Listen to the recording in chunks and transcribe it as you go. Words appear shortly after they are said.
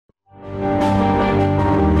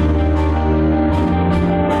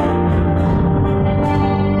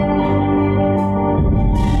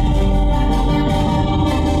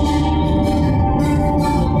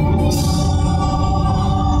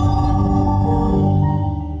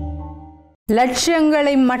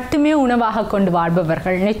லட்சியங்களை மட்டுமே உணவாக கொண்டு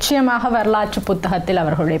வாழ்பவர்கள் நிச்சயமாக வரலாற்று புத்தகத்தில்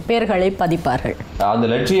அவர்களுடைய பெயர்களை பதிப்பார்கள். அந்த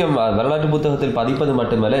லட்சியம் வரலாற்று புத்தகத்தில் பதிப்பது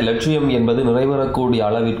மட்டுமல்ல, லட்சியம் என்பது நிறைவேறக்கூடிய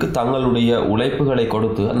அளவிற்கு தங்களுடைய உழைப்புகளை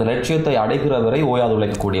கொடுத்து அந்த லட்சியத்தை அடைகிற வரை ஓயாது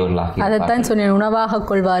உழைக்கக்கூடியவர்களாக. அதைத்தான் சொன்னேன், உணவாக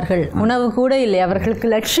கொள்வார்கள். உணவு கூட இல்லை, அவர்களுக்கு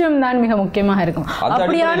லட்சியம் தான் மிக முக்கியமாக இருக்கும்.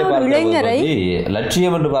 அப்படியான ஒரு இளைஞரை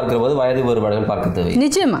லட்சியம் என்று பார்க்கிற போது வயது வேறுபாடுகள் பார்க்க தேவை.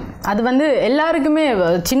 நிச்சயமா அது எல்லாருக்குமே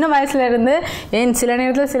சின்ன வயசுல இருந்து, ஏன் சில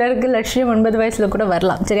நேரத்தில் சிலருக்கு லட்சியம் 9 வயசுல கூட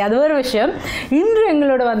வரலாம். சரி, அது ஒரு விஷயம். இன்று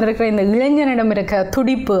எங்களோட வந்திருக்கிற இந்த இளைஞனிடம் இருக்க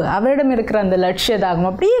துடிப்பு, அவரிடம் இருக்கிற அந்த லட்சிய தாகம்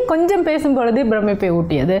அப்படியே கொஞ்சம் பேசும் பொழுது பிரமிப்பை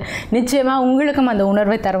ஊட்டியது. நிச்சயமா உங்களுக்கும் அந்த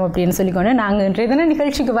உணர்வை தரும் அப்படின்னு சொல்லிக்கொண்டு நாங்கள் இன்றைய தின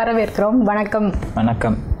நிகழ்ச்சிக்கு வரவேற்கிறோம். வணக்கம்.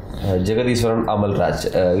 வணக்கம். ஜெகதீஸ்வரன் அமல்ராஜ்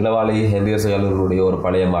இளவாலை ஹெந்தியர்களுடைய ஒரு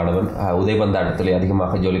பழைய மாணவன், உதைபந்தாட்டத்தில்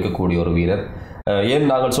அதிகமாக ஜொலிக்கக்கூடிய ஒரு வீரர். ஏன்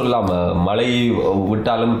நாங்கள் சொல்லலாம், மழை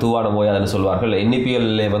விட்டாலும் தூவான ஓயாதுன்னு சொல்வார்கள். NPL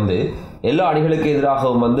எல்லா அணிகளுக்கு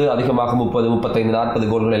எதிராகவும் அதிகமாக 30, 35, 40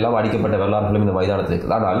 கோல்கள் எல்லாம் அடிக்கப்பட்ட வரலாறுகளும் இந்த மைதானத்தில்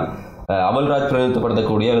இருக்குது. ஆனால் அமல்ராஜ்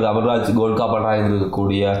பிரதிநிதித்துவப்படுத்தக்கூடிய அல்லது அமல்ராஜ் கோல் காப்பாளராக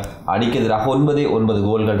இருக்கக்கூடிய அணிக்கு எதிராக 9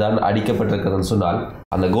 கோல்கள் தான் அடிக்கப்பட்டிருக்கிறதுன்னு சொன்னால்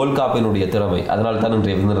அந்த கோல் காப்பினுடைய திறமை. அதனால் தான்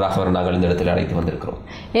இன்றைய விருந்தினராக நாங்கள் இந்த இடத்தில் அழைத்து வந்திருக்கிறோம்.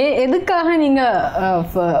 எதுக்காக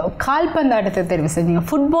நீங்கள் கால்பந்தாட்டத்தை தெரிவு செஞ்சீங்க?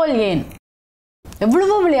 ஃபுட்பால் ஏன்?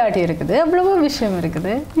 எவ்வளவோ விளையாட்டு இருக்குது, எவ்வளவோ விஷயம்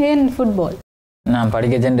இருக்குது, ஏன் ஃபுட்பால்? நான்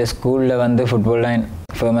படிக்க சென்ற ஸ்கூலில் ஃபுட்பால் தான்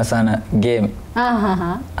ஃபேமஸான கேம்.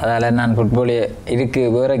 அதால் நான் ஃபுட்பால் இருக்குது,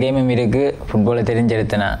 வேறு கேமும் இருக்குது, ஃபுட்பாலை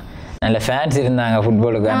தெரிஞ்செடுத்தேன். நல்ல ஃபேன்ஸ் இருந்தாங்க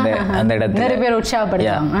ஃபுட்பாலுக்கு அந்த இடத்துல, நிறைய பேர்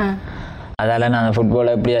உற்சாகப்படுத்தாங்க. அதால் நான் அந்த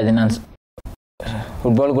ஃபுட்பாலை எப்படியாச்சு நான்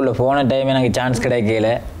ஃபுட்பாலுக்குள்ளே போன டைம் எனக்கு சான்ஸ் கிடைக்கல.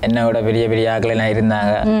 என்னோட பெரிய பெரிய ஆட்களெல்லாம்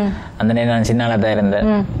இருந்தாங்க. அந்த நேரம் நான் சின்னால தான்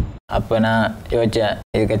இருந்தேன். அப்போ நான் யோசித்தேன்,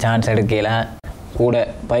 இதுக்கு சான்ஸ் எடுக்கல, கூட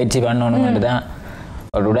பயிற்சி பண்ணணும்னு தான்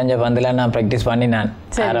ஒரு உடஞ்ச பந்தில் நான் ப்ராக்டிஸ் பண்ணினேன்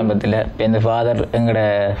ஆரம்பத்தில். இப்போ இந்த ஃபாதர் எங்களோட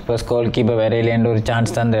ஃபர்ஸ்ட் கோல் கீப்பர் வரையிலேன்னு ஒரு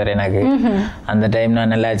சான்ஸ் தந்தார் எனக்கு. அந்த டைம்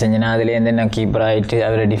நான் நல்லா செஞ்சேன்னா அதுலேருந்து நான் கீப்பர் ஆகிட்டு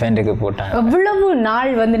அவரை டிஃபெண்டுக்கு போட்டேன். எவ்வளவு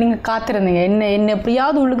நாள் நீங்கள் காத்திருந்தீங்க, என்ன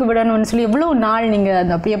எப்படியாவது உள்ளுக்கு விடணும்னு சொல்லி எவ்வளவு நாள் நீங்கள்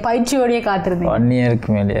அந்த அப்படியே பயிற்சியோடையே காத்திருந்தீங்க? 1 இயருக்கு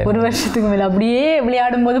மேலே, 1 வருஷத்துக்கு மேலே அப்படியே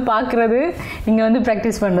விளையாடும் போது பார்க்குறது, நீங்கள்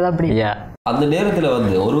ப்ராக்டிஸ் பண்ணுறது அப்படியா? அந்த நேரத்தில்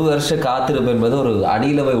 1 வருஷ காத்திருப்பு என்பது ஒரு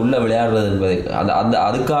அணியில போய் உள்ள விளையாடுறது என்பது அந்த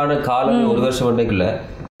அதுக்கான காலம் 1 வருஷம் வரைக்குள்ள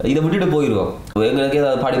இதை விட்டுட்டு போயிடுவோம். எங்களுக்கு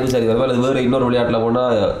ஏதாவது படிப்பு சரி வரும் அல்லது வேறு இன்னொரு விளையாட்டில்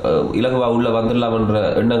போனால் இலகுவா உள்ள வந்துடலாம்ன்ற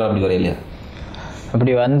எண்ணங்கள் அப்படி வர இல்லையா?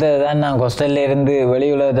 அப்படி வந்ததுதான் நான் ஹாஸ்டல்ல இருந்து வெளி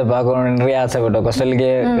உலகத்தை பார்க்கணும்னு நிறைய ஆசைப்பட்டேன்.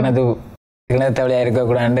 ஹாஸ்டலுக்கே கிணத்தவளையாக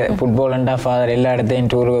இருக்கக்கூடாது. ஃபுட்பால்ண்டா ஃபாதர் எல்லா இடத்தையும்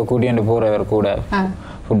டூருக்கு கூட்டிகிட்டு போகிறவர் கூட.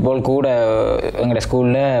 ஃபுட்பால் கூட எங்களோட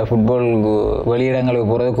ஸ்கூலில் ஃபுட்பால் வெளியிடங்களுக்கு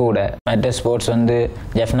போகிறது கூட. மற்ற ஸ்போர்ட்ஸ்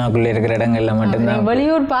ஜஃப்னாக்குள்ளே இருக்கிற இடங்கள்ல மட்டும்தான்.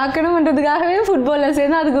 வெளியூர் பார்க்கணுன்றதுக்காகவே ஃபுட்பாலில்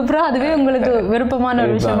சேர்ந்து அதுக்கப்புறம் அதுவே உங்களுக்கு விருப்பமான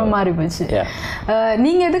ஒரு விஷயமா மாறி போச்சு.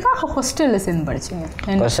 நீங்கள் எதுக்காக ஹாஸ்டலில் சேர்ந்து படிச்சிங்க?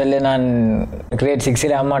 ஹாஸ்டலில் நான் கிரேட்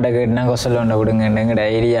 6 அம்மாட்ட கேட்டேன், ஹாஸ்டலில் ஒன்று விடுங்க, எங்களோட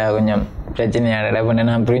ஏரியா கொஞ்சம் பிரச்சனையான பண்ண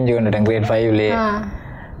நான் புரிஞ்சு கொண்டுட்டேன். கிரேட் 5லேயே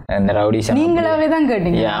அந்த ரவுடிஸ் நீங்களாவே தான்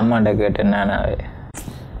கேட்டீங்க? அம்மாட்ட கேட்டேன் நானாவே.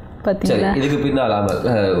 சரி, இதுக்கு பின்னால்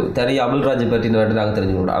தனி அமல்ராஜை பற்றி நாங்கள்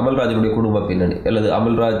தெரிஞ்சுக்கணும். அமல்ராஜனுடைய குடும்ப பின்னணி அல்லது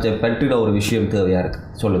அமல்ராஜை பற்றின ஒரு விஷயம் தேவையா இருக்கு,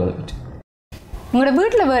 சொல்லுங்க அதை பற்றி. உங்களோட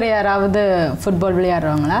வீட்டில் வேறு யாராவது ஃபுட்பால்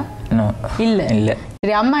விளையாடுறாங்களா? இல்லை இல்லை.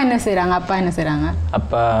 சரி, அம்மா என்ன செய்கிறாங்க, அப்பா என்ன செய்கிறாங்க?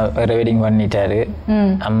 அப்பா வேறு வெட்டிங் பண்ணிட்டாரு,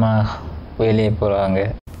 அம்மா வெளியே போகிறாங்க.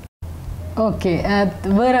 ஓகே.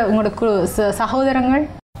 வேறு உங்களோட சகோதரங்கள்?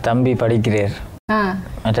 தம்பி படிக்கிறார்,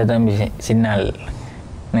 மற்ற தம்பி சின்னால்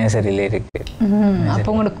நேசரியில் இருக்கு. அப்போ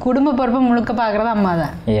உங்களோட குடும்ப பொறுப்பை முழுக்க பார்க்குறது அம்மா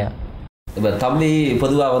தான். இப்போ தம்பி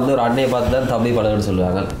பொதுவாக ஒரு அண்ணையை பார்த்து தான் தம்பி பழகுன்னு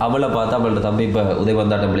சொல்லுவாங்க. அவளை பார்த்து அவளோட தம்பி இப்போ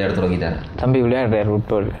உதைபந்தாட்டம் விளையாட தொடங்கிட்டாங்க. தம்பி விளையாடுறார்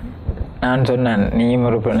ஃபுட்பால். நான் சொன்னேன், நீயும்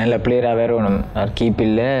ஒரு நல்ல பிளேயராக வேறணும். அவர் கீப்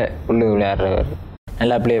இல்லை, உள்ளே விளையாடுறவர்,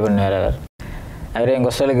 நல்லா ப்ளே பண்ணுவார். அவரே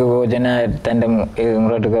எங்கள் கொஸ்டலுக்கு போச்சுன்னா தண்டை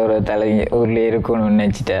முரோட்டுக்கு ஒரு தலை ஊர்லேயே இருக்கணும்னு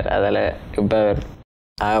நினச்சிட்டார். அதில் இப்போ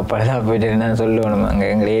அவர் பழதா போயிட்டு நான் சொல்லணும், அங்கே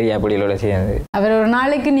எங்கள் ஏரியா பிள்ளைகளோட சேர்ந்து. அவர் ஒரு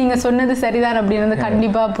நாளைக்கு நீங்கள் சொன்னது சரிதான் அப்படின்னு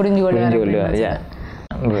கண்டிப்பாக புரிஞ்சு கொள்வார்.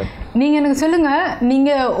 நீங்கள் எனக்கு சொல்லுங்கள்,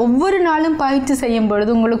 நீங்கள் ஒவ்வொரு நாளும் பயிற்சி செய்யும் பொழுது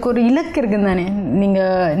உங்களுக்கு ஒரு இலக்கு இருக்குன்னு தானே?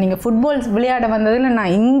 நீங்கள் ஃபுட்பால் விளையாட வந்ததில்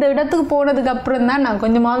நான் இந்த இடத்துக்கு போனதுக்கு அப்புறம் தான் நான்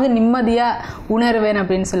கொஞ்சமாவது நிம்மதியாக உணர்வேன்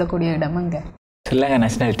அப்படின்னு சொல்லக்கூடிய இடம் அங்கே சொல்லுங்க.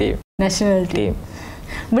 National team. நேஷனல்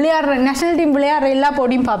டீம் விளையாடுற எல்லா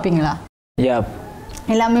போட்டியும் பார்ப்பீங்களா?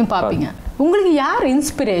 எல்லாமே பார்ப்பீங்க. உங்களுக்கு யார்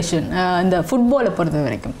இன்ஸ்பிரேஷன் இந்த ஃபுட்பாலை பொறுத்த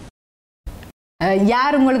வரைக்கும்?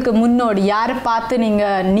 யார் உங்களுக்கு முன்னோடி? யாரை பார்த்து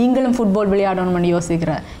நீங்களும் ஃபுட்பால் விளையாடணும்னு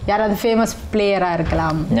யோசிக்கிற யாராவது ஃபேமஸ் பிளேயராக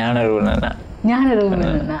இருக்கலாம்?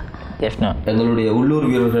 ஞானரூபனா எங்களுடைய உள்ளூர்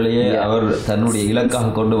வீரர்களையே அவர் தன்னுடைய இலக்காக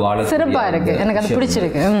கொண்டு வாழ சிறப்பாக இருக்கு. எனக்கு அது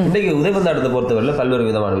பிடிச்சிருக்கு. இன்றைக்கு உதைபந்தாட்டத்தை பொறுத்தவரையில் பல்வேறு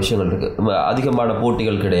விதமான விஷயங்கள் இருக்கு. அதிகமான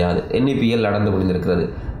போட்டிகள் கிடையாது. NPL நடந்து முடிந்திருக்கிறது.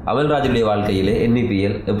 அமல்ராஜுடைய வாழ்க்கையிலே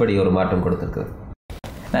NEPL எப்படி ஒரு மாற்றம் கொடுத்திருக்கு?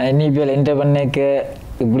 நான் NEPL என்டர் பண்ணிக்க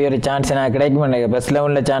இப்படி ஒரு சான்ஸ் நான் கிடைக்க மாட்டேங்க, ஃபர்ஸ்ட்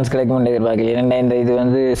லெவலில் சான்ஸ் கிடைக்க மாட்டேங்க எதிர்பார்க்கல. ஏன்னா இந்த இது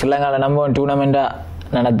வந்து ஸ்ரீலங்காவில் நம்ம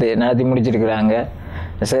டூர்னமெண்ட்டாக நடத்தி முடிச்சிருக்கிறாங்க.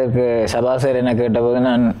 சாருக்கு சபா சார் என்ன கேட்டபோது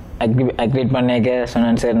நான் அக்ரிட் பண்ணிக்க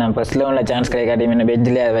சொன்னேன், சார் நான் ஃபர்ஸ்ட் லெவலில் சான்ஸ் கிடைக்காட்டி என்ன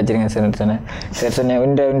பெஞ்சிலே அதை வச்சுருங்க சார் சொன்னேன். சார் சொன்னேன்,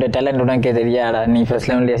 இந்த டேலண்ட் உனக்கே தெரியாடா, நீ ஃபர்ஸ்ட்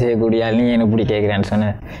லெவன்லேயே செய்யக்கூடிய நீ என்ன இப்படி கேட்குறேன்னு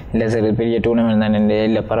சொன்னேன். இல்லை சார் பெரிய டூர்னமெண்ட் தானே,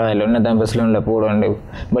 இல்லை பரவாயில்ல ஒன்று தான் ஃபர்ஸ்ட் லெவலில் போடுவோம்.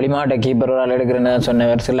 வெளிமாவட்ட கீப்பர் ஒரு ஆள் எடுக்கிறேன்னு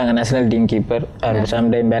சொன்னவர் ஸ்ரீலங்கா நேஷனல் டீம் கீப்பர். அவர்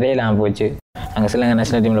சம்டைம் வரையலாம் போச்சு அங்கே ஸ்ரீலங்கா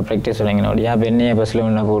நேஷனல் டீமில் ப்ராக்டிஸ் சொல்லிங்கனோடைய அப்போ என்னையே ஃபர்ஸ்ட்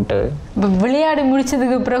லெவலில் போட்டது. இப்போ விளையாடி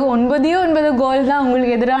முடிச்சதுக்கு பிறகு 9 கோல் தான்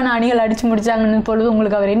உங்களுக்கு எதிரான அணிகள் அடிச்சு முடிச்சாங்கன்னு பொழுது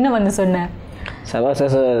உங்களுக்கு அவர் என்ன வந்து சொன்னார்? சபாச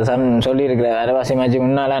சொல்லியிருக்கிற அரவாசி மேட்ச்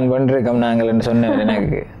முன்னாலான் பண்ணிருக்கோம் நாங்கள்னு சொன்னார்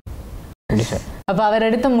எனக்கு. அப்போ அவர்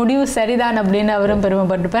எடுத்த முடிவு சரிதான் அப்படின்னு அவரும்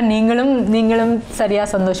பெருமைப்பட்டிருப்பார். நீங்களும் சரியா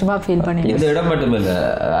சந்தோஷமா ஃபீல் பண்ணி. இந்த இடம் மட்டுமில்லை,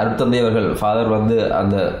 அருட்தந்தை அவர்கள் ஃபாதர் வந்து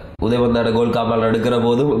அந்த உதயவந்தாட கோல் காப்பாளர் எடுக்கிற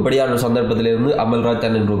போதும் இப்படியான ஒரு சந்தர்ப்பத்திலிருந்து அமல்ராஜ்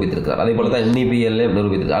தன்னை நிரூபித்திருக்கிறார். அதே போல தான் NEPL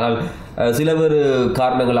நிரூபித்திருக்கு. ஆனால் சில வேறு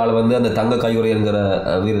காரணங்களால் வந்து அந்த தங்க கையுறை என்கிற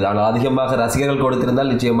விருது ஆனால் அதிகமாக ரசிகர்கள்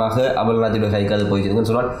கொடுத்திருந்தால் நிச்சயமாக அமல்ராஜுடைய கைக்கு அது போயிருக்குன்னு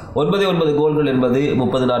சொன்னால் 9 கோல்கள் என்பது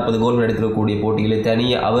 30-40 கோல்கள் எடுக்கக்கூடிய போட்டிகளை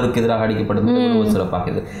தனியாக அவருக்கு எதிராக அடிக்கப்படுவது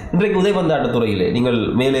சிறப்பாகிறது. இன்றைக்கு உதயவந்தாட்ட துறையிலே நீங்கள்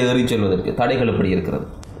மேலே ஏறி செல்வதற்கு தடைகள் எப்படி இருக்கிறது?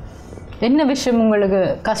 என்ன விஷயம் உங்களுக்கு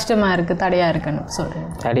கஷ்டமா இருக்கு, தடையா இருக்குன்னு சொல்றேன்?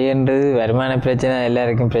 தடைன்றது வருமான பிரச்சனை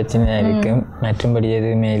எல்லாருக்கும் பிரச்சனையா இருக்கும், மற்றும்படி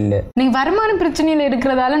எதுவுமே இல்லை. நீங்க வருமான பிரச்சனையில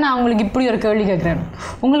இருக்கிறதால நான் உங்களுக்கு இப்படி ஒரு கேள்வி கேட்கிறேன்.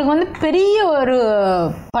 உங்களுக்கு வந்து பெரிய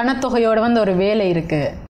பணத்தொகையோட வந்து ஒரு வேலை இருக்கு,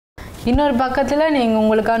 இன்னொரு பக்கத்துல நீங்க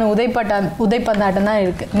உங்களுக்கான உதைப்பந்தாட்டம் தான்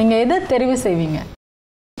இருக்கு, நீங்க எதை தெரிவு செய்வீங்க?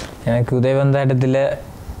 எனக்கு உதயவந்தாட்டத்தில்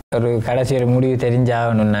ஒரு கடைசி ஒரு முடிவு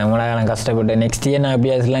தெரிஞ்சாகணும். நான் இவ்வளோ காலம் கஷ்டப்பட்டேன். நெக்ஸ்ட் இயர் நான்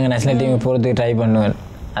எப்படியா ஸ்ரீலங்கா நேஷனல் டீமுக்கு போகிறதுக்கு ட்ரை பண்ணுவேன்.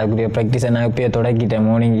 அதுக்குரிய ப்ராக்டிஸை நான் இப்போயே தொடக்கிட்டேன்.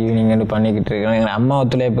 மார்னிங் ஈவினிங் பண்ணிக்கிட்டு இருக்கேன். எங்கள் அம்மா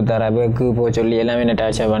ஒத்துழைப்பு தர அபுக்கு போக சொல்லி எல்லாமே என்ன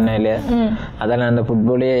டாச்சா பண்ண இல்லையா, அதெல்லாம் நான் அந்த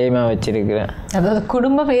ஃபுட்பாலே எய்மாக வச்சுருக்கிறேன். அதாவது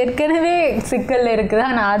குடும்பம் ஏற்கனவே சிக்கலில் இருக்குது,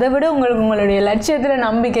 ஆனால் அதை விட உங்களுடைய லட்சியத்தில்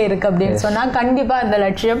நம்பிக்கை இருக்குது அப்படின்னு சொன்னால் கண்டிப்பாக அந்த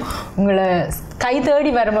லட்சியம் உங்களை கை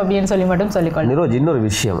தேடி வரும் அப்படின்னு சொல்லி மட்டும் சொல்லிக்கொள்ளு. நிரோஜ், இன்னொரு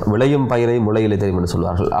விஷயம், விளையும் பயிரை முளையிலே தெரியும் என்று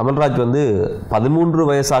சொல்வார்கள். அமல்ராஜ் வந்து 13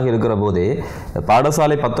 வயசாக இருக்கிற போதே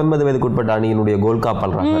பாடசாலை 19 வயதுக்குட்பட்ட அணியினுடைய கோல்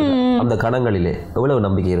காப்பாளராக அந்த கணங்களிலே எவ்வளவு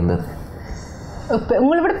நம்பிக்கை இருந்தது?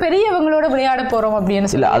 உங்களை விட பெரியவங்களோட விளையாட போறோம் அப்படின்னு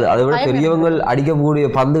இல்ல, அதை விட பெரியவங்க அடிக்கக்கூடிய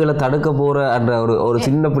பந்துகளை தடுக்க போற என்ற ஒரு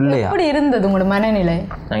சின்ன பிள்ளையா எப்படி இருந்தது உங்களோட மனநிலை?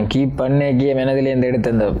 நான் கீப் பண்ணி மனதிலேருந்து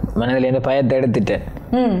எடுத்து அந்த மனதிலேருந்து பயத்தை எடுத்துட்டேன்.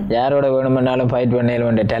 யாரோட வேணுமென்னாலும் ஃபைட்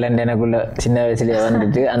பண்ண டேலண்ட் எனக்குள்ள சின்ன வயசுலேயே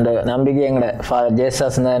வந்துட்டு அந்த நம்பிக்கை எங்களோட ஃபாதர்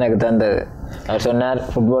ஜேசாஸ் தான் எனக்கு தந்தது. அவர் சொன்னார்,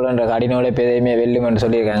 ஃபுட்பால்ன்ற கடினோட எதையுமே வெல்லுமென்னு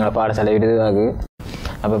சொல்லியிருக்காங்க பாடசாலை விருதுவாக்கு.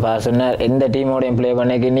 அப்போ சொன்னார், எந்த டீமோடையும் ப்ளே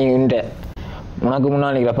பண்ணிக்க நீ உனக்கு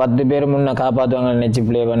முன்னால் நிற்கிற 10 பேர் முன்னே காப்பாற்றுவாங்க நினச்சி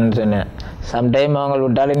ப்ளே பண்ணுன்னு சொன்னேன். சம்டைம் அவங்க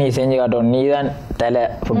விட்டாலும் நீ செஞ்சு காட்டணும், நீ தான் தலை,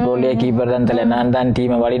 ஃபுட்பால்லே கீப்பர் தான் தலை, நான் தான்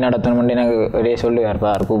டீமை வழி நடத்தணும்னு எனக்கு ஒரே சொல்லுவார்.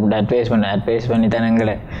 கூப்பிட்டு அட்வைஸ் பண்ணி தான்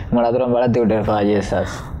உங்களை தூரம் வளர்த்து விட்டார்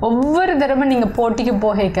ஃபாஜேசாஸ். ஒவ்வொரு தடவை நீங்கள் போட்டிக்கு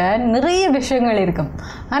போக நிறைய விஷயங்கள் இருக்கும்.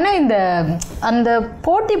 ஆனால் அந்த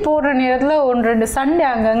போட்டி போடுற நேரத்தில் 1-2 சண்டை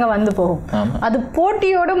அங்கங்கே வந்து போகும். அது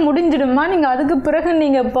போட்டியோட முடிஞ்சிடுமா? நீங்கள் அதுக்கு பிறகு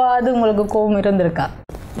நீங்கள் இப்போ அது உங்களுக்கு கோபம் இருந்திருக்கா?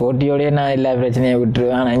 போட்டியோடய நான் எல்லா பிரச்சனையும்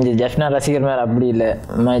விட்டுருவேன். ஆனால் இங்கே ஜஃப்னா ரசிகர் மேலே அப்படி இல்லை.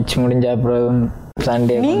 மேட்ச் முடிஞ்ச அப்புறம்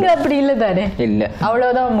சண்டே நீங்க அப்படி இல்லை தானே? இல்லை,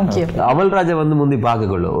 அவ்வளோதான் முக்கியம். அமல்ராஜை வந்து முந்தி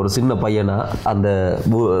பார்க்கக்குள்ள ஒரு சின்ன பையனா அந்த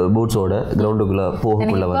பூட்ஸோட கிரவுண்டுக்குள்ள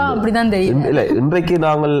போகக்குள்ள வந்து அப்படிதான் தெரியும். இல்லை, இன்றைக்கு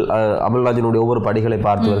நாங்கள் அமல்ராஜனுடைய ஒவ்வொரு படிகளை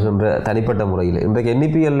பார்த்து வருகின்ற தனிப்பட்ட முறையில் இன்றைக்கு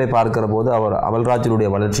NEPL பார்க்கிற போது அமல்ராஜனுடைய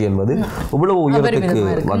வளர்ச்சி என்பது இவ்வளவு உயரத்துக்கு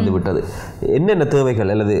வந்துவிட்டது. என்னென்ன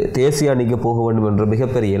தேவைகள் அல்லது தேசிய அணிக்கு போக வேண்டும் என்ற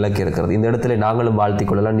மிகப்பெரிய இலக்கு இருக்கிறது. இந்த இடத்துல நாங்களும்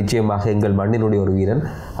வாழ்த்திக் கொள்ளலாம். நிச்சயமாக எங்கள் மண்ணினுடைய ஒரு வீரன்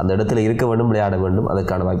அந்த இடத்துல இருக்க வேண்டும், விளையாட வேண்டும்.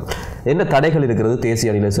 அதற்கான வாய்ப்பு என்ன தடைகள் இருக்கிறது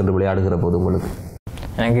தேசிய அணியில் சென்று விளையாடுகிற போது உங்களுக்கு?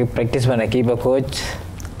 எனக்கு ப்ராக்டிஸ் பண்ண கீப்பர் கோச்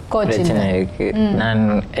பிரச்சனை இருக்கு. நான்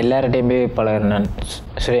எல்லார்டையும் போய் பழகிறேன். நான்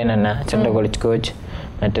சுரேன் அண்ணா சந்திர கோச்,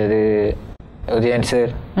 மற்றது உதயன்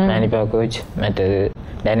சார் மேனிபா கோச், மற்றது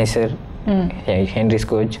டேனி சார் ஹென்ரிஸ்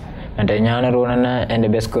கோச், மற்ற ஞானரோன் அண்ணா என்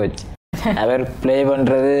பெஸ்ட் கோச். அவர் ப்ளே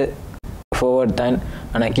பண்ணுறது ஃபார்வர்ட் தான்,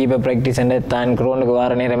 ஆனால் கீப்பர் ப்ராக்டிஸ் தான் கிரௌண்டுக்கு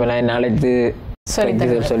வர நேரம் எல்லாம் நாளைக்கு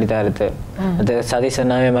சொல்லித்தாரு. அது சதீஷ்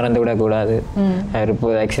அண்ணாவே மறந்து விடக்கூடாது. அவர் இப்போ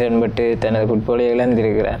ஆக்சிடென்ட் பட்டு தனது ஃபுட்பாலை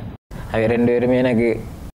இழந்திருக்கிறார். அவர் 2 பேருமே எனக்கு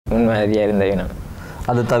முன்மாதிரியாக இருந்தவன்.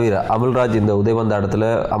 அது தவிர அமல்ராஜ் இந்த உதயவந்தாட்டத்தில்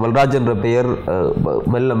அமல்ராஜ் என்ற பெயர்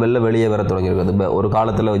மெல்ல மெல்ல வெளியே வர தொடங்கியிருக்கிறது. ஒரு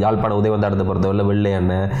காலத்தில் யாழ்ப்பாண உதயவந்தாட்டத்தை பொறுத்தவரை வெள்ளை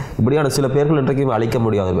அண்ணன் இப்படியான சில பேர்கள் இன்றைக்கும் அழிக்க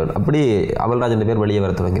முடியாத பேர். அப்படி அமல்ராஜ் என்ற பேர் வெளியே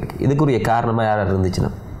வர தொடங்கியிருக்கு. இதுக்குரிய காரணமாக யார்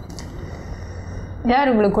இருந்துச்சுன்னா?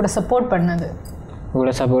 யார் உங்களுக்கு கூட சப்போர்ட் பண்ணது? கூட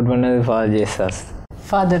சப்போர்ட் பண்ணது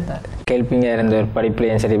ஃபாதர் தான். ஹெல்ப்பிங்காக இருந்தவர்.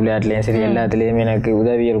 படிப்புலையும் சரி, விளையாட்டுலையும் சரி, எல்லாத்துலேயுமே எனக்கு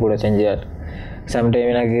உதவியல் கூட செஞ்சார்.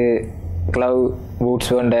 சம்டைம் எனக்கு க்ளவ்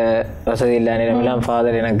பூட்ஸ் போன்ற வசதி இல்லை நேரமெல்லாம்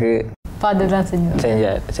ஃபாதர் எனக்கு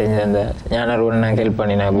செஞ்சிருந்தார். ஞானருடன் நான் ஹெல்ப்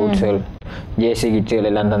பண்ணினேன். பூட்ஸுகள் ஜேசி கிட்ஸுகள்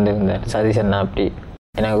எல்லாம் தந்திருந்தார். சதீஷ் அண்ணா அப்படி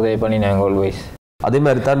எனக்கு உதவி பண்ணினாங்க ஆல்வேஸ். அதே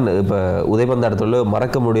மாதிரி தான் இப்போ உதைபந்தாட்டத்தில்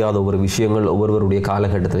மறக்க முடியாத ஒவ்வொரு விஷயங்கள் ஒவ்வொருவருடைய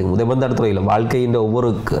காலகட்டத்திலையும் உதைபந்தாட்டத்துறையில் வாழ்க்கையின் ஒவ்வொரு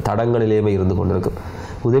தடங்களிலேயுமே இருந்து கொண்டிருக்கும்.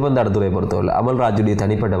 உதைபந்தாட்டத்துறையை பொறுத்தவரை அமல்ராஜுடைய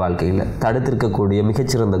தனிப்பட்ட வாழ்க்கையில் தடுத்திருக்கக்கூடிய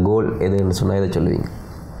மிகச்சிறந்த கோல் எதுன்னு சொன்னால் இதை சொல்லுவீங்க?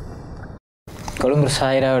 கொழும்பு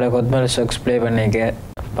சாயிராவோட கொத்மல் ஸ்டோக்ஸ் ப்ளே பண்ணிக்க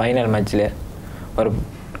ஃபைனல் மேட்ச்சில் ஒரு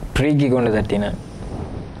ஃப்ரீக்கி கொண்டு தட்டினேன்.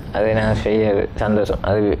 அது நான் பெரிய சந்தோஷம்.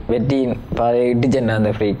 அது வெற்றியின் பாதையை இட்டுச்சேன்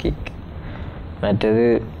அந்த ஃப்ரீ கிக். மற்றது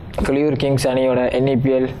கிளியூர் கிங்ஸ் அணியோட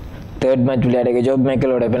NEPL தேர்ட் மேட்ச் விளையாடுக ஜோப்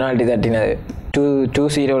மைக்கேலோட பெனால்ட்டி தட்டினது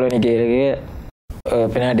 2-0 நிற்கிறதுக்கு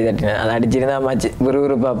பெனால்ட்டி தட்டினது. அதை அடிச்சிருந்தா மேட்ச்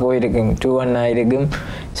விறுவிறுப்பாக போயிருக்கும். 2-1 ஆகிருக்கும்.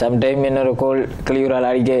 சம்டைம் இன்னொரு கோல் கிளியூரால்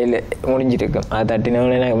அடிக்க முடிஞ்சிருக்கும். அதை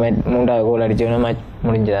தட்டினவொடனே எனக்கு 3வது கோல் அடித்தோடனே மேட்ச்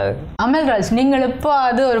முடிஞ்சாது. அமல்ராஜ், நீங்கள் இப்போ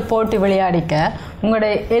அது ஒரு போட்டி விளையாடிக்க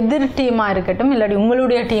உங்களுடைய எதிர் டீமாக இருக்கட்டும் இல்லாட்டி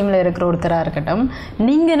உங்களுடைய டீமில் இருக்கிற ஒருத்தராக இருக்கட்டும்,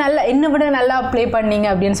 நீங்கள் நல்லா என்னை விட நல்லா ப்ளே பண்ணீங்க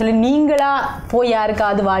அப்படின்னு சொல்லி நீங்களா போய்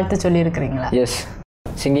யாருக்காவது வாழ்த்து சொல்லியிருக்கிறீங்களா? எஸ்,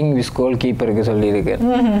 சிங்கிங் விஸ் கோல் கீப்பருக்கு சொல்லியிருக்கு.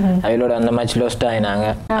 அவளோட அந்த மேட்ச் லோஸ்ட் ஆகினாங்க.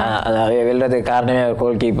 அது வெல்றதுக்கு காரணமே அவர்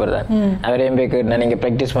கோல் கீப்பர் தான். அவரையும் போய் கேட்டேன், நீங்கள்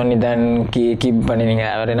ப்ராக்டிஸ் பண்ணி தான் கீப் பண்ணினீங்க.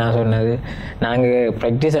 அவரே நான் சொன்னது, நாங்கள்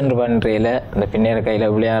ப்ராக்டிஸ் அன்று பண்ணுறையில் அந்த பின்னேற கையில்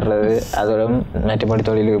விளையாடுறது அதோட மற்றபடி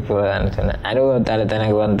தொழிலுக்கு போகிறதான்னு சொன்னேன். அனுபவத்தால் தான்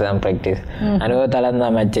எனக்கு வந்து தான் ப்ராக்டிஸ். அனுபவத்தால்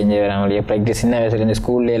தான் மேட்ச் செஞ்சு வரவங்களுடைய ப்ராக்டிஸ் சின்ன வயசுலேருந்து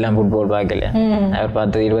ஸ்கூல்ல எல்லாம் ஃபுட்பால் பார்க்கல. அவர்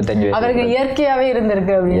பார்த்தது 25 வயசு. அவருக்கு இயற்கையாகவே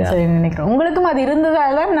இருந்திருக்கு அப்படின்னு சொல்லி நினைக்கிறேன். உங்களுக்கும் அது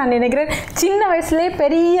இருந்ததால தான் நான் நினைக்கிறேன் சின்ன வயசுலேயே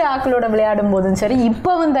பெரிய ஆக்களோட விளையாடும் போதும் சரி,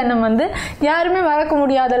 இப்போவும் தன்னை வந்து யாருமே மறக்க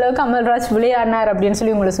முடியாத அளவுக்கு அமல்ராஜ் விளையாடினார் அப்படின்னு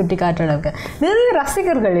சொல்லி உங்களை சுட்டி காட்டுற அளவுக்கு நிறைய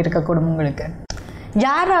ரசிகர்கள் இருக்கக்கூடும். உங்களுக்கு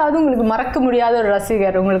யாராவது உங்களுக்கு மறக்க முடியாத ஒரு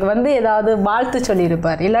ரசிகர் உங்களுக்கு வந்து ஏதாவது வாழ்த்து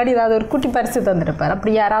சொல்லியிருப்பார், இல்லாட்டி ஏதாவது ஒரு குட்டி பரிசு தந்திருப்பார்,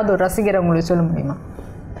 அப்படி யாராவது ஒரு ரசிகரை உங்களுக்கு சொல்ல முடியுமா?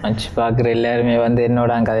 மேட்ச் பார்க்குற எல்லாருமே வந்து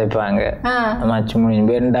என்னோட கதைப்பாங்க. மேட்ச்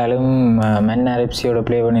முடிஞ்சு இருந்தாலும் மன்னார் எஃப்சியோட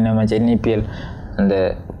ப்ளே பண்ணின மேட்ச் NEPL அந்த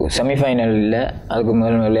செமிஃபைனலில் அதுக்கு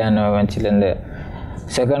முதல் விளையாடின மேட்சில் இந்த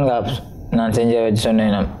செகண்ட் ஹாஃப் நான் செஞ்ச வச்சு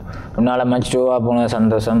சொன்னேன். முன்னால் மேட்ச் 2-ஆ போன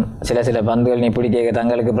சந்தோஷம். சில பந்துகள் நீ பிடிக்க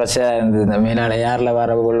தங்களுக்கு ப்ரெஷராக இருந்தது. மேலால் யாரில்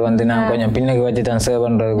வர கோல் வந்து நான் கொஞ்சம் பின்னுக்கு வச்சு தான் சேவ்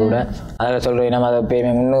பண்ணுறது கூட அதில் சொல்கிறேன். நம்ம அதை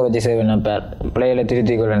எப்பயுமே முன்னுக்கு வச்சு சேவ் பண்ண பிள்ளைகளை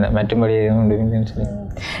திருத்தி கொள்ளணும். மற்றபடி சொல்லி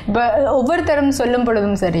இப்போ ஒவ்வொருத்தரும் சொல்லும்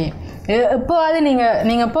பொழுதும் சரி, எப்போவாது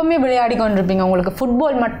நீங்கள் எப்போவுமே விளையாடி கொண்டிருப்பீங்க, உங்களுக்கு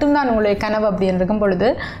ஃபுட்பால் மட்டும்தான் உங்களுடைய கனவு அப்படின்னு இருக்கும் பொழுது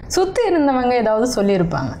சுற்றி இருந்தவங்க ஏதாவது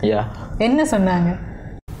சொல்லியிருப்பாங்க. என்ன சொன்னாங்க?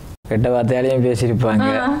 கெட்ட வார்த்தையாலையும் பேசியிருப்பாங்க.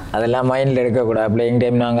 அதெல்லாம் மைண்டில் எடுக்கக்கூடாது. பிளேயிங்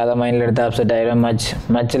டைம் நாங்கள் அதை மைண்டில் எடுத்து அப்செட் ஆகிடும்.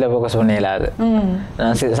 மேட்சில் ஃபோக்கஸ் பண்ணிடலாது.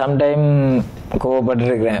 நான் சம்டைம்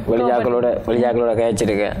கோவப்பட்டுருக்கிறேன். வெளியாக்களோட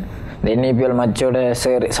கழிச்சிருக்கேன். இந்த NEPL மேட்சோட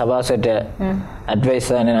சபாசட்டை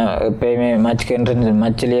அட்வைஸ் தான். நான் எப்பயுமே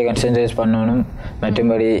மேட்ச்லேயே கன்சன்ட்ரேட் பண்ணணும்.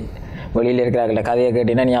 மற்றபடி வெளியில் இருக்கிறாங்கள கதையை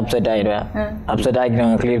கேட்டீங்கன்னா நீ அப்செட் ஆகிடுவேன். அப்செட்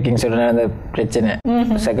ஆகிடுவாங்க. கிளியர் கிங்ஸோட நடந்த பிரச்சனை.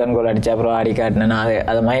 செகண்ட் கோல் அடிச்சு அப்புறம் ஆடி காட்டினேன். நான்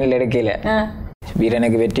அதை மைண்டில் எடுக்கல.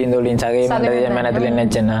 வீரனுக்கு வெற்றியும் தோல்வியும் சகையும் பண்ணுறது என் மனத்தில்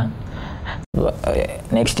என்னச்சுன்னா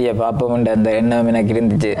நெக்ஸ்ட் இயர் பார்ப்போம்ன்ற அந்த எண்ணம் எனக்கு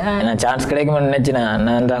இருந்துச்சு. நான் சான்ஸ் கிடைக்கும்னு நினைச்சேன்னா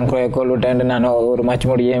நான் தான் கோல் விட்டேன். நான் ஒரு மேட்ச்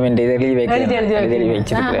முடியும் இதை எழுதி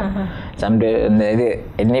வச்சிருக்கிறேன். இந்த இது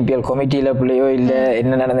NEPL கமிட்டியில் பிள்ளையோ இல்லை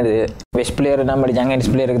என்ன நடந்தது பெஸ்ட் பிளேயர் நம்ம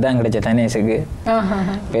ஜங்கன்ஸ் பிளேயருக்கு தான் கிடைச்ச தனேஷுக்கு.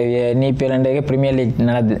 NEPL பிரீமியர் லீக்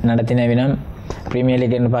நடத்தின வினம் ப்ரீமியர்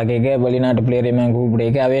லீக்னு பார்க்க வெளிநாட்டு பிளேயரையுமே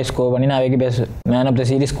கூப்பிடுக்க அவே ஸ்கோர் பண்ணி அவைக்கு best man of the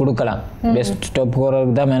series கொடுக்கலாம். பெஸ்ட் டாப்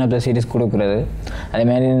ஸ்கோரருக்கு தான் மேன் ஆஃப் த சீரிஸ் கொடுக்குறது.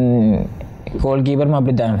 அதேமாதிரி கோல் கீப்பரும்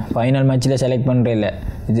அப்படி தான் ஃபைனல் மேட்ச்சில் செலக்ட் பண்ணுறது இல்லை.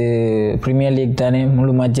 இது ப்ரீமியர் லீக் தானே,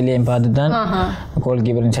 முழு மேட்ச்லேயும் பார்த்து தான் கோல்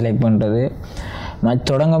கீப்பரும் செலக்ட் பண்ணுறது. மேட்ச்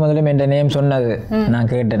தொடங்க முதலும் என் நேம் சொன்னது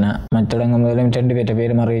நான் கேட்டேன்னா. மேட்ச் தொடங்க முதலும் 2 பேர்ட்ட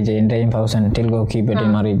பேர் மறைவிச்சது. என் டைம் 1000 டில்கோ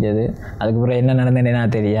கீப்பர்ட்டையும் மறைவிச்சது. அதுக்கப்புறம் என்ன நடந்ததுன்னு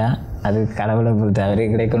நான் தெரியா. அது கடவுளை பொறுத்து அவரே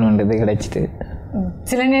கிடைக்கணுன்றது கிடைச்சிட்டு.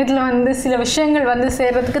 சில நேரத்தில் வந்து சில விஷயங்கள் வந்து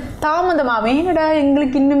சேர்றதுக்கு தாமதமாகும். ஏன்னடா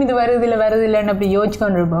எங்களுக்கு இன்னும் இது வருது இல்லைன்னு அப்படி யோசிச்சு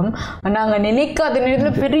கொண்டிருப்போம். நாங்கள் நினைக்காத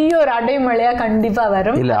நேரத்தில் பெரிய ஒரு அடைமழையாக கண்டிப்பாக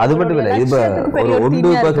வரும். இல்லை அது மட்டும் இல்லை, இப்போ ஒரு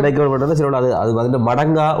ஒன்று இப்போ கிடைக்கப்பட்டது சில அது வந்து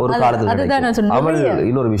மடங்கா ஒரு காலத்தில். அவள்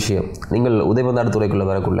இன்னொரு விஷயம், நீங்கள் உதயபந்தாடு துறைக்குள்ளே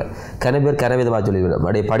வரக்குள்ள கனவிதமாக சொல்லிவிடும்.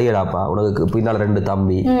 அப்படியே படியடாப்பா, உனக்கு பின்னால் 2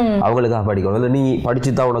 தம்பி அவங்களுக்காக படிக்கணும், இல்லை நீ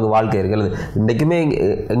படிச்சு தான் உனக்கு வாழ்க்கை இருக்கிறது. இன்றைக்குமே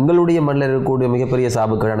எங்களுடைய மண்ணில் இருக்கக்கூடிய மிகப்பெரிய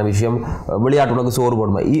சாபக்கேடான விஷயம் விளையாட்டு உனக்கு சோறு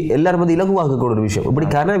போடுமா எல்லாரும் வந்து இலகுவாக்கக்கூடிய ஒரு விஷயம். இப்படி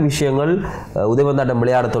கன விஷயங்கள் உதயபந்தாட்டம்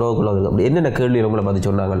விளையாட துறவுக்குள்ள அப்படி என்னென்ன கேள்வி உங்களை பார்த்து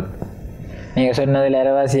சொன்னாங்க? நீங்கள் சொன்னதில்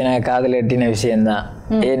இரவாசி எனக்கு காதில் எட்டின விஷயந்தான்.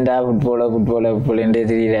 ஏன்டா ஃபுட்பாலோ என்றே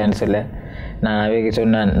தெரியலேன்னு சொல்ல நான் அவைக்கு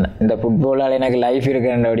சொன்னேன் இந்த ஃபுட்பாலால் எனக்கு லைஃப்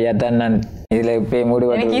இருக்கிறபடியாக தான் நான் இதில் போய்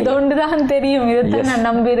எனக்கு இது ஒன்று தான் தெரியும், இதைத்தான் நான்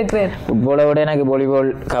நம்பி இருக்கிறேன். ஃபுட்பாலை விட எனக்கு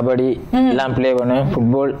வாலிபால் கபடி எல்லாம் ப்ளே பண்ணுவேன்.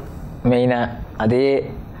 ஃபுட்பால் மெயினாக அதே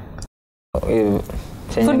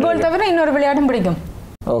ஃபுட்பால் தவிர இன்னொரு விளையாட்டும் பிடிக்கும்.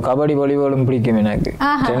 கபடி வாலிபாலும் பிடிக்கும் எனக்கு.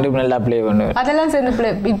 ரெண்டும் நல்லா ப்ளே பண்ணுவேன். அதெல்லாம் சேர்ந்து ப்ளே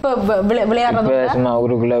இப்போ விளையாடுறது சும்மா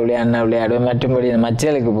ஊருக்குள்ள விளையாடுவேன். மற்றபடி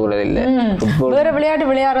மச்சலுக்கு போறது இல்லை. வேற விளையாட்டு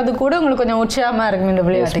விளையாடுறது கூட உங்களுக்கு கொஞ்சம் உற்சாகமா இருக்கும். இந்த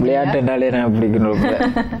விளையாட்டுனாலே நான் பிடிக்கணும்.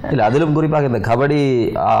 இல்லை அதிலும் குறிப்பாக இந்த கபடி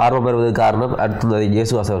ஆர்வம் பெறுவதற்கு காரணம் அடுத்தது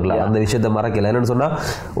இயேசுவாஸ் அவர்கள் அந்த விஷயத்தை மறக்கல. என்னன்னு சொன்னா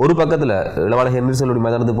ஒரு பக்கத்துல இளவாள ஹென்றி செல்லுடைய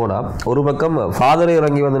மைதானத்து போனா ஒரு பக்கம் ஃபாதரை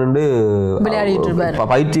இறங்கி வந்து நின்று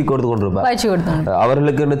பயிற்சி கொடுத்து கொண்டிருப்பார்.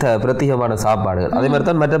 அவர்களுக்கு பிரத்யேகமான சாப்பாடுகள். அதே மாதிரி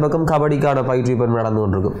மற்ற பக்கம் கபடிக்கான பயிற்சி நடந்து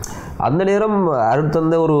கொண்டிருக்கும். அந்த நேரம்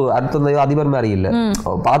அருட்தந்தை அதிபர் மாதிரி இல்லை,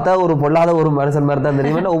 பார்த்தா ஒரு பொல்லாத ஒரு மனுஷன் மாதிரி தான்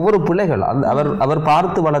தெரியும். ஒவ்வொரு பிள்ளைகள் அவர்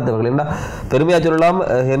பார்த்து வளர்த்தவர்கள். என்ன பெருமையா சொல்லலாம்,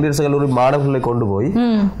 ஹென்ரியஸ் கல்லூரி மாணவர்களை கொண்டு போய்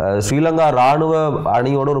ஸ்ரீலங்கா ராணுவ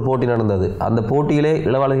அணியோட ஒரு போட்டி நடந்தது. அந்த போட்டியிலே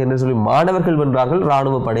இளவாள ஹென்ரியஸ் கல்லூரி மாணவர்கள் வென்றார்கள்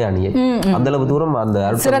ராணுவ படை அணியை. அந்த அளவு தூரம் அந்த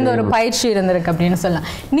சிறந்த ஒரு பயிற்சி இருந்திருக்கு அப்படின்னு சொல்லலாம்.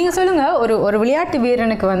 நீங்க சொல்லுங்க, ஒரு விளையாட்டு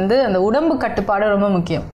வீரனுக்கு வந்து அந்த உடம்பு கட்டுப்பாடு ரொம்ப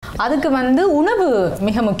முக்கியம். அதுக்கு வந்து உணவு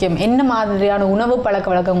மிக முக்கியம். என்ன மாதிரியான உணவு பழக்க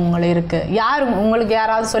வழக்கங்கள் இருக்கு? உங்களுக்கு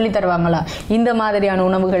யாராவது சொல்லி தருவாங்களா, இந்த மாதிரியான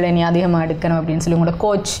உணவுகளை நீ அதிகமாக எடுக்கணும் அப்படின்னு சொல்லி உங்களோட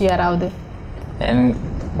கோச் யாராவது?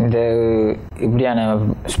 இந்த இப்படியான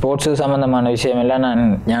ஸ்போர்ட்ஸு சம்மந்தமான விஷயம் எல்லாம் நான்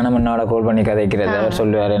ஞானமண்ணாவோட கால் பண்ணி கதைக்கிறது. அவர்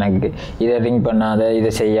சொல்லுவார், எனக்கு இதை ட்ரிங்க் பண்ணாத,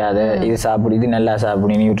 இதை செய்யாத, இது சாப்பிடு, இது நல்லா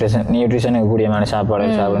சாப்பிடு, நியூட்ரிஷனுக்கு கூடியமான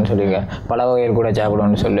சாப்பாடு சாப்பிடுன்னு சொல்லியிருக்கார். பல வகைகள் கூட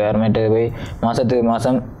சாப்பிடுன்னு சொல்லுவார். மற்றது போய் மாதத்துக்கு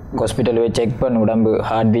மாதம் ஹாஸ்பிட்டல் போய் செக் பண்ண உடம்பு,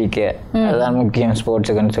 ஹார்ட் பீக்கு, அதுதான் முக்கியம்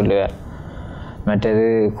ஸ்போர்ட்ஸுக்குன்னு சொல்லுவார். மற்றது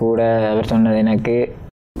கூட அவர் சொன்னது, எனக்கு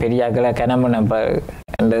பெரியாக்களை தான்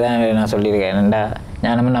நான் சொல்லியிருக்கேன். என்னண்டா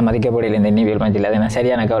ஞானமும் நான் மதிக்கப்படலை இந்த இன்னிவியல் மேட்சில். அது நான்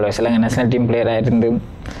சரியான கவலை. சிலங்க நேஷனல் டீம் பிளேயராக இருந்து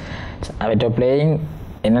அவற்றை பிளேயிங்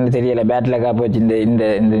என்னென்னு தெரியலை, பேட்டில் காப்பு வச்சு இந்த இந்த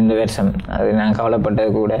இந்த வருஷம் அது நான்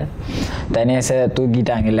கவலைப்பட்டது கூட. தனேஷை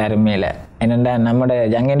தூக்கிட்டாங்க எல்லாருமே. இல்லை என்னென்னா நம்மளோட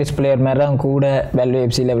யங்கண்டிஸ் பிளேயர் மாதிரி தான் கூட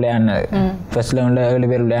வெல்வேப்சியில் விளையாடினது. ஃபர்ஸ்ட் லெவலில் 7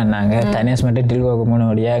 பேர் விளையாடினாங்க. தனேஷ் மட்டும் டில்கோக்கு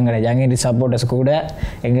போனபடியாக எங்களோட யங்கண்டிஸ் சப்போர்ட்டர்ஸ் கூட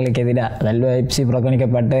எங்களுக்கு எதிராக வெல்வேப்சி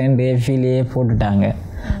புறக்கணிக்கப்பட்ட ஏஃபிலேயே போட்டுட்டாங்க.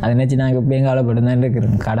 அதை நினச்சி நாங்கள் எப்படியும் கவலைப்பட்டு தான்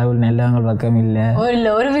இருக்கிறோம். கடவுள் நல்லவங்க பக்கம் இல்லை.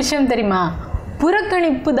 ஒரு விஷயம் தெரியுமா,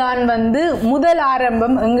 புறக்கணிப்பு தான் வந்து முதல்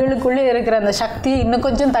ஆரம்பம் எங்களுக்குள்ளே இருக்கிற அந்த சக்தியை இன்னும்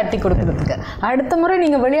கொஞ்சம் தட்டி கொடுக்கறதுக்கு. அடுத்த முறை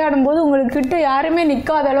நீங்கள் விளையாடும் போது உங்கள்கிட்ட யாருமே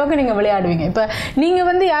நிற்காத அளவுக்கு நீங்கள் விளையாடுவீங்க. இப்போ நீங்கள்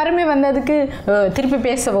வந்து யாருமே வந்து அதுக்கு திருப்பி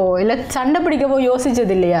பேசவோ இல்லை சண்டை பிடிக்கவோ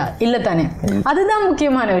யோசிச்சது இல்லையா? இல்லை தானே? அதுதான்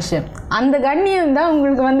முக்கியமான விஷயம். அந்த கண்ணியம் தான்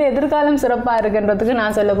உங்களுக்கு வந்து எதிர்காலம் சிறப்பாக இருக்குன்றதுக்கு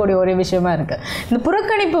நான் சொல்லக்கூடிய ஒரு விஷயமா இருக்கு. இந்த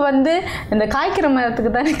புறக்கணிப்பு வந்து இந்த காய்க்கிற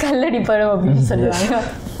மரத்துக்கு தானே கல்லடிப்படும் அப்படின்னு சொல்லுவாங்க.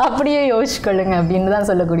 அப்படியே யோசிச்சுக்கொள்ளுங்க அப்படின்னு தான்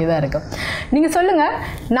சொல்லக்கூடியதாக இருக்கும். நீங்கள் சொல்லுங்கள்,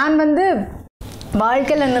 நான் வந்து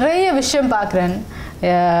வாழ்க்கையில் நிறைய விஷயம் பார்க்குறேன்.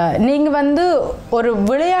 நீங்கள் வந்து ஒரு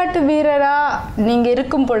விளையாட்டு வீரராக நீங்கள்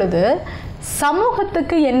இருக்கும் பொழுது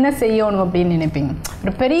சமூகத்துக்கு என்ன செய்யணும் அப்படின்னு நினைப்பீங்க?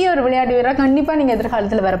 ஒரு பெரிய ஒரு விளையாட்டு வீரராக கண்டிப்பாக நீங்கள்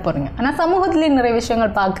எதிர்காலத்தில் வர போகிறீங்க. ஆனால் சமூகத்துலேயும் நிறைய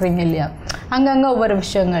விஷயங்கள் பார்க்குறீங்க இல்லையா? அங்கங்கே ஒவ்வொரு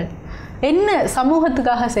விஷயங்கள் என்ன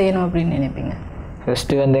சமூகத்துக்காக செய்யணும் அப்படின்னு நினைப்பீங்க?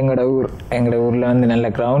 ஃபஸ்ட்டு வந்து எங்களோட ஊரில் வந்து நல்ல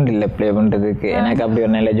கிரவுண்ட் இல்லை ப்ளே பண்ணுறதுக்கு. எனக்கு அப்படி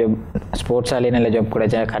ஒரு நல்ல ஜாப், ஸ்போர்ட்ஸாலேயே நல்ல ஜாப்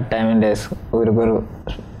கிடைச்சா கட்டாயம் இந்த ஊருக்கு ஒரு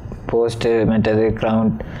போஸ்ட்டு மற்றது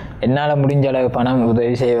கிரவுண்ட் என்னால் முடிஞ்ச அளவு பணம்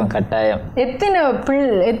உதவி செய்வேன் கட்டாயம்.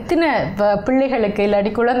 எத்தனை பிள்ளைகளுக்கு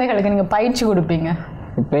இல்லாட்டி குழந்தைகளுக்கு நீங்கள் பயிற்சி கொடுப்பீங்க?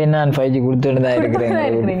 இப்போ நான் 5G கொடுத்துட்டு தான்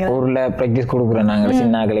இருக்கிறேன். ஊரில் ப்ராக்டிஸ் கொடுக்குறோம் நாங்கள்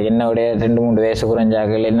சின்னாக்களுக்கு. என்னோடைய 2-3 வயசு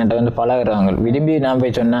குறைஞ்சாக்கள் என்னட்ட வந்து பழகிறவங்க விரும்பி நான்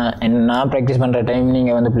போய் சொன்னால் நான் ப்ராக்டிஸ் பண்ணுற டைம்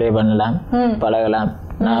நீங்கள் வந்து ப்ளே பண்ணலாம், பழகலாம்.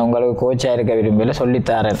 நான் உங்களுக்கு கோச்சாக இருக்க விரும்பல,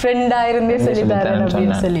 சொல்லித்தரேன், ஃப்ரெண்டாக இருந்தே சொல்லித்தரேன்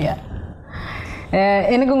அப்படின்னு சொல்லியா?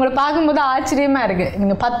 எனக்கு உங்களை பார்க்கும்போது ஆச்சரியமாக இருக்குது.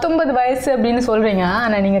 நீங்கள் 19 வயசு அப்படின்னு சொல்கிறீங்க,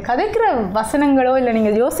 ஆனால் நீங்கள் கதைக்கிற வசனங்களோ இல்லை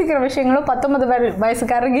நீங்கள் யோசிக்கிற விஷயங்களோ 19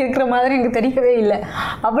 வயசுக்காரங்க இருக்கிற மாதிரி எனக்கு தெரியவே இல்லை.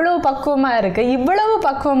 அவ்வளோ பக்குவமாக இருக்குது. இவ்வளவு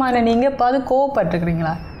பக்குவமான நீங்கள் இப்போ அது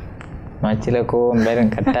கோவப்பட்டுருக்குறீங்களா? மச்சில் கோவம்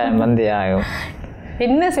பேரும் கட்டாயம் வந்து ஆகும்.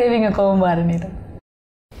 என்ன செய்வீங்க கோவம் பாரு? நீர்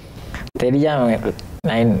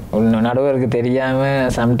தெரியாமல் நடுவருக்கு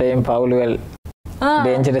தெரியாமல் சம்டைம் ஃபவுல்கள்,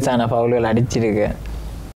 டேஞ்சரஸான ஃபவுல்கள் அடிச்சிருக்கேன்.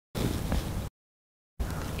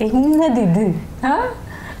 என்னது இது?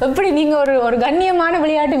 எப்படி நீங்கள் ஒரு கண்ணியமான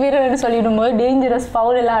விளையாட்டு வீரர்னு சொல்லிடும்போது டேஞ்சரஸ்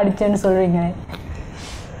ஃபவுல் எல்லாம் அடிச்சேன்னு சொல்கிறீங்க?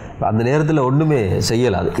 அந்த நேரத்தில் ஒன்றுமே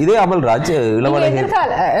செய்யலாது. இதே அமல்ராஜ்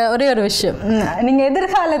ஒரே ஒரு விஷயம், நீங்கள்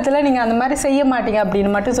எதிர்காலத்தில் நீங்கள் அந்த மாதிரி செய்ய மாட்டீங்க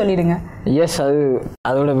அப்படின்னு மட்டும் சொல்லிடுங்க. எஸ்,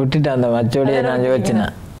 அதோட விட்டுட்டு அந்த மச்சோடைய நான் யோசிச்சேன்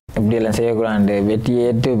இப்படியெல்லாம் செய்யக்கூடாது, வெட்டி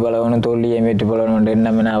ஏற்று பழகணும், தோல்லியை ஏற்று பழகணும்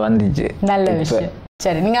என்னமே நான் வந்துச்சு. நல்ல விஷயம்.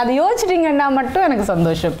 சரி, நீங்கள் அதை யோசிச்சிட்டீங்கன்னா மட்டும் எனக்கு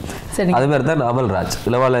சந்தோஷம். சரி, அது மாதிரி தான் அமல்ராஜ்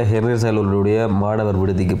இளவாள ஹென்ரியஸ் கல்லூரியுடைய மாணவர்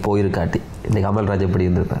விடுதிக்கு போயிருக்காட்டி இன்னைக்கு அமல்ராஜ் எப்படி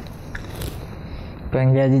இருந்திருப்பார்? இப்போ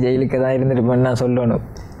எங்கேயாச்சும் ஜெயிலுக்கு தான் இருந்துட்டு நான் சொல்லணும்.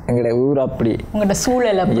 எங்களோட ஊர் அப்படி, உங்களோட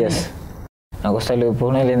சூழல் அப்படி. எஸ், நான் கொஸ்டலுக்கு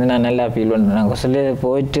போனதுலேருந்து நான் நல்லா ஃபீல் பண்ணுறேன். நான் கொஸ்டலில்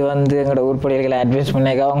போயிட்டு வந்து எங்களோட உருப்படிகளை அட்வைஸ்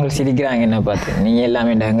பண்ணாக்கா அவங்க சிரிக்கிறாங்க என்ன பார்த்து. நீங்கள்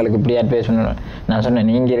எல்லாமே எங்களுக்கு இப்படி அட்வைஸ் பண்ணணும். நான் சொன்னேன்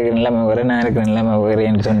நீங்கள் இருக்கிற நிலைமை வேறு, நான் இருக்கிற நிலைமை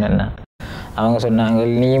வேறுன்னு சொன்னேன்னா அவங்க சொன்னாங்க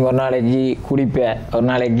நீ ஒரு நாளைக்கு குடிப்பேன், ஒரு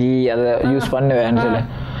நாளைக்கு அதை யூஸ் பண்ணுவேன்னு சொல்ல.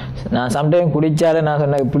 நான் சம்டைம் குடித்தாலும் நான்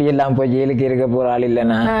சொன்னேன் இப்படி எல்லாம் போய் ஜெயிலுக்கு இருக்க போகிற ஆள்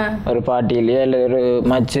இல்லைண்ணா. ஒரு பார்ட்டிலேயோ இல்லை ஒரு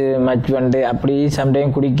மச் வந்து அப்படி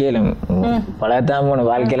சம்டைம் குடிக்கலும் பழகத்தான் போகணும்.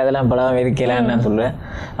 வாழ்க்கையில் அதெல்லாம் பழகம் இருக்கலான்னு நான் சொல்கிறேன்.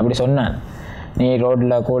 அப்படி சொன்னான். நீ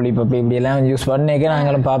ரோட்டில் கோழி பப்பி இப்படியெல்லாம் யூஸ் பண்ணிக்க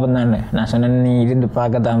நாங்களும் பார்ப்போம் தான். நான் சொன்னேன் நீ இருந்து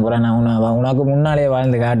பார்க்கத்தான் போகிறேன், நான் உனக்கு முன்னாலே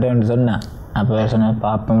வாழ்ந்து காட்டுவேன்னு சொன்னேன். அப்போ சொன்னேன்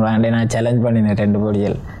பார்ப்போம் விளாண்டே. நான் சேலஞ்ச் பண்ணினேன் 2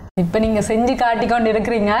 போடிகள். இப்போ நீங்கள் செஞ்சு காட்டிக்கொண்டு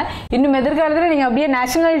இருக்கிறீங்க. இன்னும் எதிர்காலத்தில் நீங்கள் அப்படியே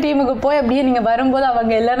நேஷனல் டீமுக்கு போய் அப்படியே நீங்கள் வரும்போது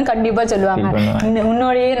அவங்க எல்லாரும் கண்டிப்பாக சொல்லுவாங்க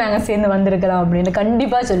உன்னோடையே நாங்கள் சேர்ந்து வந்திருக்கலாம் அப்படின்னு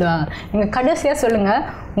கண்டிப்பாக சொல்லுவாங்க. நீங்கள் கடைசியாக சொல்லுங்கள்,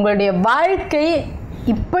 உங்களுடைய வாழ்க்கை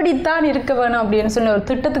இப்படித்தான் இருக்க வேணும் அப்படின்னு சொல்லி ஒரு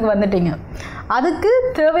திட்டத்துக்கு வந்துட்டீங்க. அதுக்கு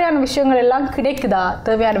தேவையான விஷயங்கள் எல்லாம் கிடைக்குதா?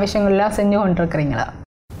 தேவையான விஷயங்கள் எல்லாம் செஞ்சு கொண்டு இருக்கிறீங்களா?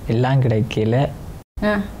 எல்லாம் கிடைக்கல.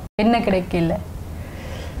 என்ன கிடைக்கல?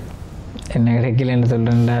 என்ன கிடைக்கலன்னு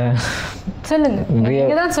சொல்கிறேன்டா. சொல்லுங்க,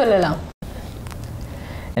 நீங்கள் தான் சொல்லலாம்.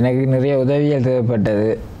 எனக்கு நிறைய உதவிகள் தேவைப்பட்டது.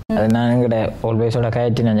 அது நான் எங்கள்கிட்ட ஓல்பைஸோட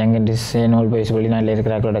கழிச்சு நான் ஜங்கடிஸ்ன் ஓல்பைஸ் வெளிநாட்டில்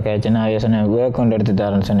இருக்கிறாக்களோட கழிச்சு நான் சொன்னேன் ஒர்க் கொண்டு எடுத்து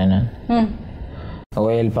தரேன்னு சொன்னேன். நான்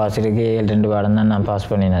ஓஎல் பாஸ் இருக்கு, AL2 பாடம் தான் நான் பாஸ்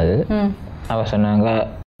பண்ணினது. அவள் சொன்னாங்க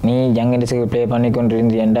நீ ஜங்கடிஸுக்கு ப்ளே பண்ணி கொண்டு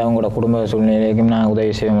இருந்தேன்டா உங்களோட குடும்ப சூழ்நிலைக்கும் நான்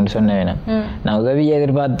உதவி செய்வேன்னு சொன்னேன். நான் உதவியை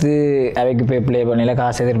எதிர்பார்த்து அவைக்கு போய் ப்ளே பண்ணல,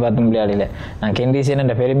 காசு எதிர்பார்த்து விளையாடல. நான் கெண்டிசன்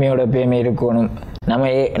என்ற பெருமையோட பேமே இருக்கணும்.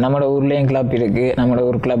 நம்மளோட ஊர்லேயும் கிளப் இருக்குது. நம்மளோட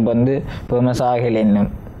ஊர் கிளப் வந்து ஃபேமஸ் ஆகலை இன்னும்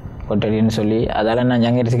கொட்டடின்னு சொல்லி, அதால் நான்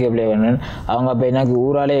ஜங்கடிஸுக்கே ப்ளே பண்ணேன். அவங்க அப்போ எனக்கு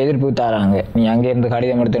ஊராலே எதிர்ப்பு தராங்க, நீ அங்கேருந்து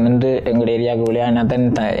கடிதம் எடுத்துன்னு வந்து எங்களோட ஏரியாவுக்கு விளையாடினா தான்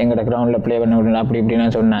எங்களோட கிரவுண்டில் ப்ளே பண்ண விடணும் அப்படி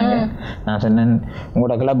இப்படின்னு சொன்னாங்க. நான் சொன்னேன்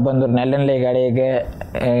உங்களோட கிளப் வந்து ஒரு நல்ல நிலை கடையக்க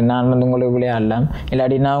நான் வந்து உங்களுக்கு விளையாடலாம்,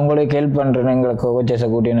 இல்லாட்டி நான் உங்களுக்கு ஹெல்ப் பண்ணுறேன். எங்களுக்கு கோச்சஸை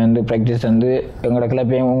கூட்டின்னு வந்து ப்ராக்டிஸ் வந்து எங்களோட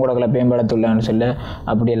கிளப்பையும் உங்களோட கிளப்பையும் படத்துள்ளான்னு சொல்ல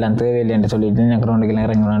அப்படியெல்லாம் தேவையில்லைன்னு சொல்லிட்டு நான் கிரவுண்டுக்கு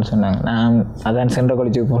இறங்கலான்னு சொன்னாங்க. நான் அதான் சென்ற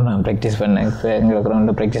கழிச்சு போனேன் ப்ராக்டிஸ் பண்ணேன். இப்போ எங்களோட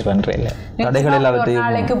கிரவுண்டில் ப்ராக்டிஸ் பண்ணுறேன். இல்லை தடைகள்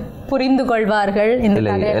எல்லாத்தையும் புரிந்து கொள்வார்கள்.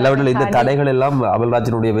 எல்லாவற்றிலும் இந்த தடைகள் எல்லாம்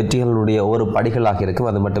அமல்ராஜனுடைய வெற்றிகளுடைய ஒரு படிகளாக இருக்கும்.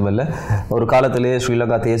 அது மட்டுமல்ல, ஒரு காலத்திலே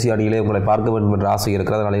ஸ்ரீலங்கா தேசிய அணியிலே உங்களை பார்க்க வேண்டும் என்ற ஆசை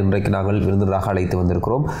இருக்கிறது. அதனால் இன்றைக்கு நாங்கள் விருந்தினராக அழைத்து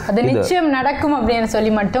வந்திருக்கிறோம். அது நிச்சயம் நடக்கும் அப்படின்னு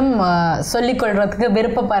சொல்லி மட்டும் சொல்லிக் கொள்றதுக்கு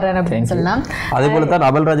விருப்பப்படுறேன் அப்படின்னு சொல்லலாம். அதே போல தான்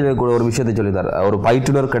அமல்ராஜ் கூட ஒரு விஷயத்தை சொல்லியிருந்தார். ஒரு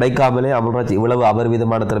பயிற்றுனர் கிடைக்காமலே அமல்ராஜ் இவ்வளவு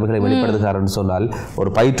அபரிவிதமான திறமைகளை வெளிப்படுத்துகிறார்னு சொன்னால்,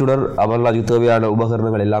 ஒரு பயிற்றுனர் அமல்ராஜுக்கு தேவையான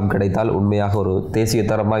உபகரணங்கள் எல்லாம் கிடைத்தால் உண்மையாக ஒரு தேசிய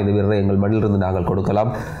தரமாக இந்த வீரரை எங்கள் மண்ணிலிருந்து நாங்கள்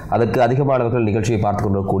கொடுக்கலாம். அதற்கு அதிகமானவர்கள் நிகழ்ச்சியை பார்த்து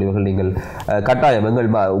கொண்டிருக்கக்கூடியவர்கள் நீங்கள் கட்டாயம்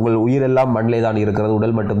உங்கள் உயிரெல்லாம் மண்ணிலே தான் இருக்கிறது,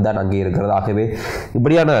 உடல் மட்டும்தான் அங்கே இருக்கிறது. ஆகவே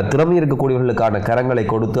இப்படியான திறமை இருக்கக்கூடியவர்களுக்கான கரங்களை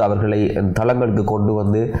கொடுத்து அவர்களை தளங்களுக்கு கொண்டு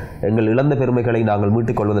வந்து எங்கள் இழந்த பெருமைகளை நாங்கள்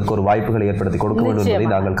மீட்டுக் கொள்வதற்கு ஒரு வாய்ப்புகளை ஏற்படுத்தி கொடுக்க வேண்டும் என்பதை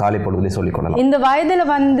நாங்கள் காலை பொழுதிலே சொல்லிக் கொள்ளலாம். இந்த வயதில்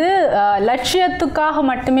வந்து லட்சியத்துக்காக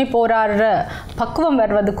மட்டுமே போராடுற பக்குவம்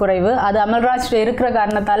வருவது குறைவு. அது அமல்ராஜ் இருக்கிற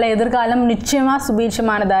காரணத்தால் எதிர்காலம் நிச்சயமாக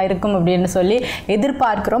சுபீட்சமானதாக இருக்கும் அப்படின்னு சொல்லி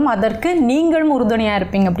எதிர்பார்க்கிறோம். அதற்கு நீங்களும் உறுதுணையாக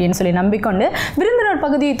இருப்பீங்க அப்படின்னு சொல்லி நம்பிக்கொண்டு விருந்தினர்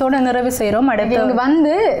பகுதியத்தோட நிறைவு செய்கிறோம். அடுத்து இங்கே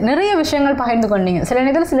வந்து நிறைய விஷயங்கள் பகிர்ந்து கொண்டீங்க. சில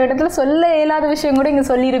நேரத்தில் சில இடத்துல சொல்ல இயலாத விஷயம் கூட இங்கே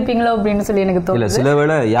சொல்லியிருப்பீங்களோ அப்படின்னு சொல்லி எனக்கு தோணுது. சில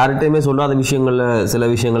வேளை யார்கிட்டையுமே சொல்லாத விஷயங்கள்ல சில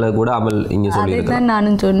விஷயங்களை கூட அமல் இங்கே சொல்லியிருக்கேன்.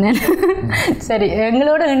 நானும் சொன்னேன். சரி,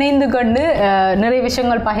 எங்களோட இணைந்து கொண்டு நிறைய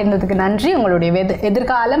விஷயங்கள் பகிர்ந்ததுக்கு நன்றி. உங்களுடைய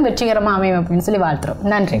எதிர்காலம் வெற்றிகரமாக அமையும் அப்படின்னு சொல்லி வாழ்த்துறோம்.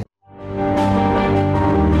 நன்றி.